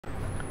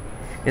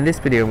In this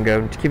video, I'm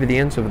going to give you the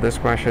answer for this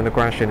question. The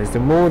question is the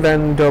more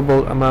than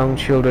double among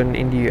children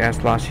in the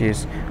US last year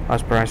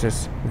as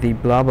prices the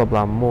blah blah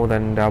blah more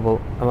than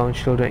double among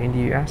children in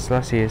the US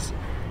last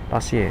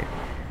year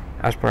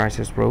as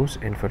prices rose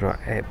and federal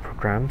aid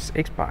programs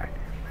expired.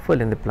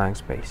 Fill in the blank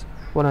space.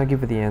 When I give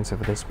you the answer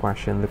for this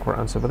question, the correct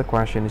answer for the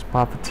question is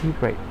poverty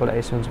rate. What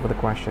is the answer for the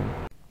question?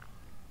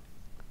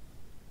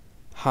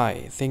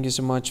 Hi, thank you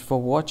so much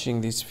for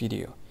watching this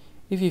video.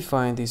 If you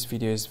find this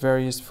video is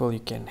very useful,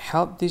 you can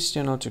help this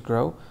channel to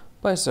grow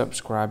by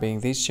subscribing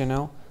this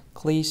channel.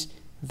 Click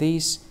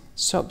this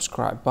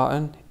subscribe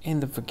button and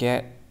don't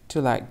forget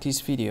to like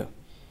this video.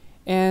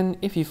 And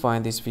if you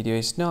find this video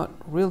is not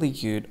really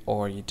good,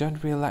 or you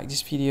don't really like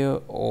this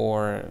video,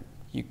 or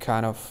you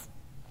kind of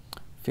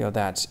feel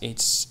that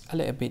it's a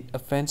little bit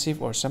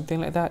offensive or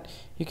something like that,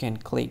 you can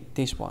click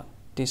this one,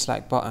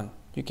 dislike button.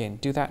 You can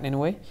do that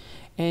anyway.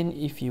 And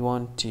if you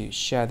want to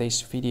share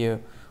this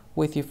video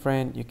with your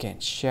friend, you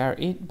can share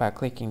it by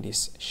clicking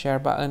this share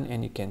button,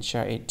 and you can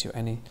share it to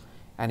any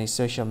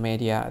social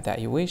media that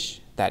you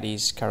wish that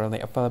is currently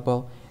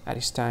available at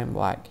this time,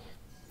 like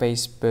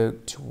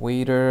Facebook,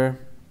 Twitter,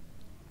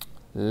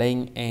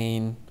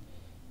 LinkedIn,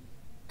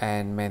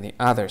 and many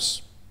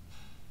others,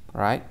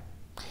 right?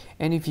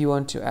 And if you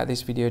want to add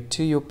this video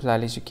to your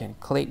playlist, you can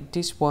click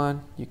this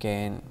one. You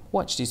can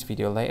watch this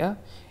video later,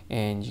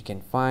 and you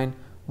can find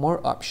more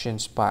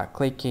options by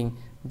clicking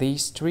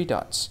these three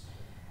dots.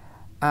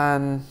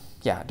 And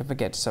yeah, don't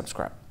forget to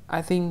subscribe.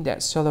 I think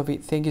that's all of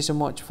it. Thank you so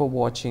much for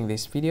watching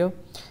this video,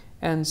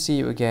 and see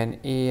you again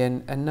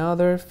in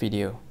another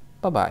video.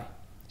 Bye bye.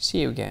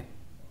 See you again.